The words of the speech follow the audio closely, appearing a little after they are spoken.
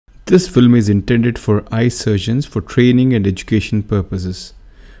This film is intended for eye surgeons for training and education purposes.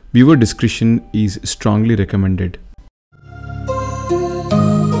 Viewer discretion is strongly recommended.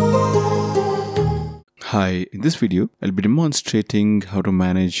 Hi, in this video, I'll be demonstrating how to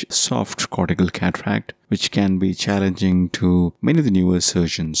manage soft cortical cataract, which can be challenging to many of the newer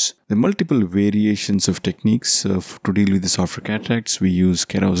surgeons. There are multiple variations of techniques to deal with the softer cataracts. We use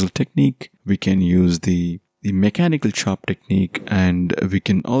carousel technique, we can use the mechanical chop technique, and we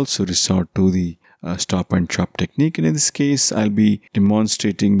can also resort to the stop and chop technique. And in this case, I'll be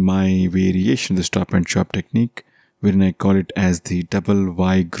demonstrating my variation of the stop and chop technique, wherein I call it as the double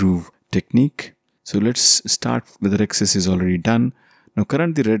Y groove technique. So let's start with the excess is already done. Now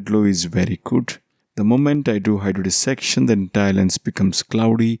currently red glow is very good. The moment I do hydrodissection, the entire lens becomes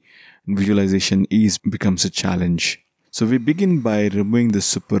cloudy and visualization becomes a challenge. So we begin by removing the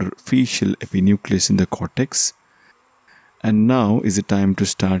superficial epinucleus in the cortex. And now is the time to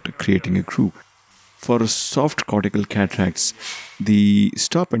start creating a groove. For soft cortical cataracts, the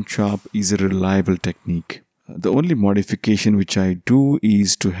stop and chop is a reliable technique. The only modification which I do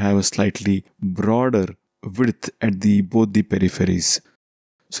is to have a slightly broader width at both the peripheries.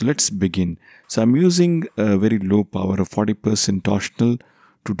 So let's begin. So I'm using a very low power of 40% torsional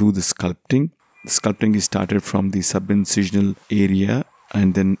to do the sculpting. The sculpting is started from the subincisional area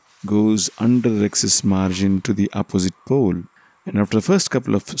and then goes under the rexus margin to the opposite pole. And after the first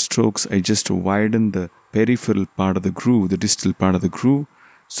couple of strokes, I just widen the peripheral part of the groove, the distal part of the groove,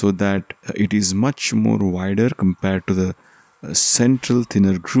 so that it is much more wider compared to the central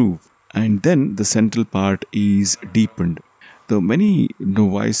thinner groove. And then the central part is deepened. Though many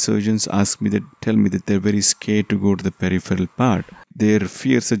novice surgeons tell me that they're very scared to go to the peripheral part. Their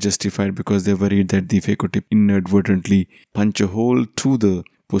fears are justified because they're worried that the phaco tip inadvertently punch a hole through the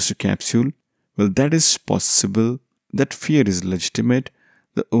posterior capsule. Well, that is possible. That fear is legitimate.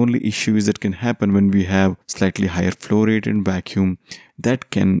 The only issue is that can happen when we have slightly higher flow rate and vacuum. That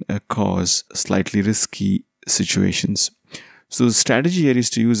can cause slightly risky situations. So the strategy here is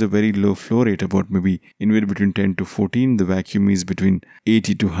to use a very low flow rate, about maybe anywhere between 10 to 14. The vacuum is between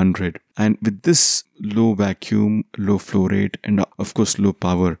 80 to 100. And with this low vacuum, low flow rate, and of course low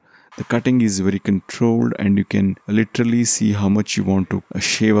power, the cutting is very controlled and you can literally see how much you want to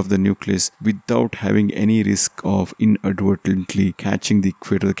shave off the nucleus without having any risk of inadvertently catching the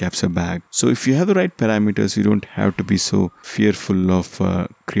equator of the capsular bag. So if you have the right parameters, you don't have to be so fearful of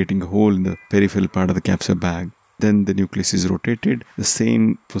creating a hole in the peripheral part of the capsular bag. Then the nucleus is rotated. The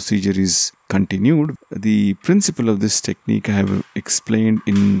same procedure is continued. The principle of this technique I have explained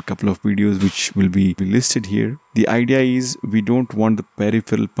in a couple of videos which will be listed here. The idea is we don't want the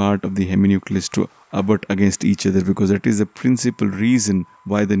peripheral part of the heminucleus to abut against each other, because that is the principal reason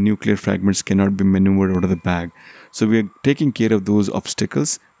why the nuclear fragments cannot be maneuvered out of the bag. So we are taking care of those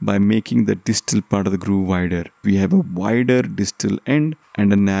obstacles by making the distal part of the groove wider. We have a wider distal end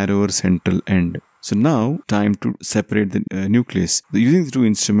and a narrower central end. So now, time to separate the nucleus. Using the two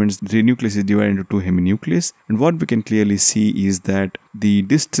instruments, the nucleus is divided into two heminucleus, and what we can clearly see is that the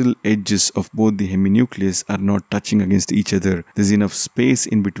distal edges of both the heminucleus are not touching against each other. There's enough space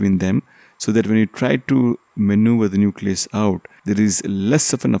in between them so that when you try to maneuver the nucleus out, there is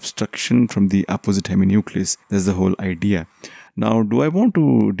less of an obstruction from the opposite heminucleus. That's the whole idea. Now, do I want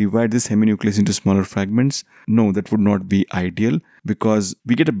to divide this heminucleus into smaller fragments? No, that would not be ideal, because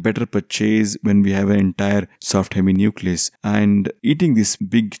we get a better purchase when we have an entire soft heminucleus, and eating this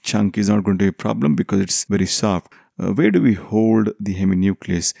big chunk is not going to be a problem because it's very soft. Where do we hold the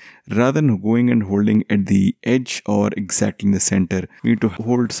heminucleus? Rather than going and holding at the edge or exactly in the center, we need to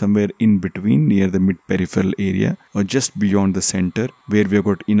hold somewhere in between near the mid-peripheral area or just beyond the center, where we have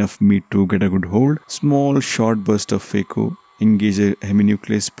got enough meat to get a good hold. Small short burst of phaco. Engage a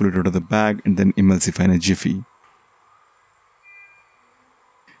heminucleus, pull it out of the bag, and then emulsify in a jiffy.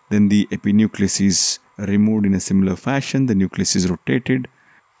 Then the epinucleus is removed in a similar fashion. The nucleus is rotated.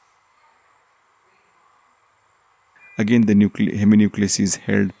 Again, the heminucleus is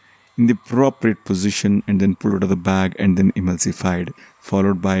held in the appropriate position and then pulled out of the bag and then emulsified,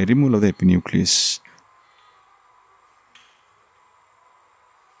 followed by removal of the epinucleus.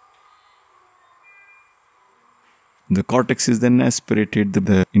 The cortex is then aspirated,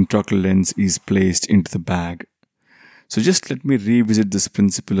 the intraocular lens is placed into the bag. So just let me revisit this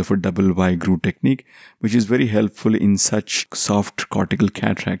principle of a double Y groove technique, which is very helpful in such soft cortical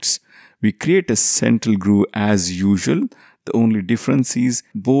cataracts. We create a central groove as usual. The only difference is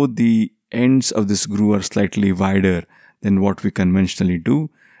both the ends of this groove are slightly wider than what we conventionally do.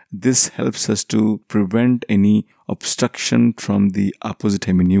 This helps us to prevent any obstruction from the opposite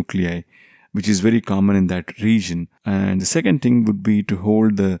heminuclei. which is very common in that region. And the second thing would be to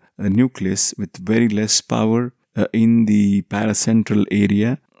hold the nucleus with very less power in the paracentral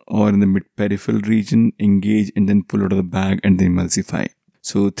area or in the mid-peripheral region, engage and then pull out of the bag and then emulsify.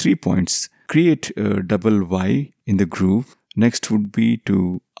 So 3 points. Create a double Y in the groove. Next would be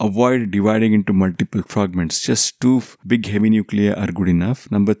to avoid dividing into multiple fragments. Just 2 big heavy nuclei are good enough.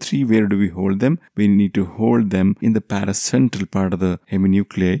 Number 3, where do we hold them? We need to hold them in the paracentral part of the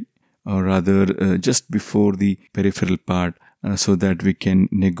heminuclei, or rather just before the peripheral part, so that we can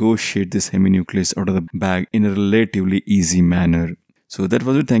negotiate this heminucleus out of the bag in a relatively easy manner. So that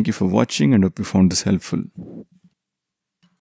was it. Thank you for watching and hope you found this helpful.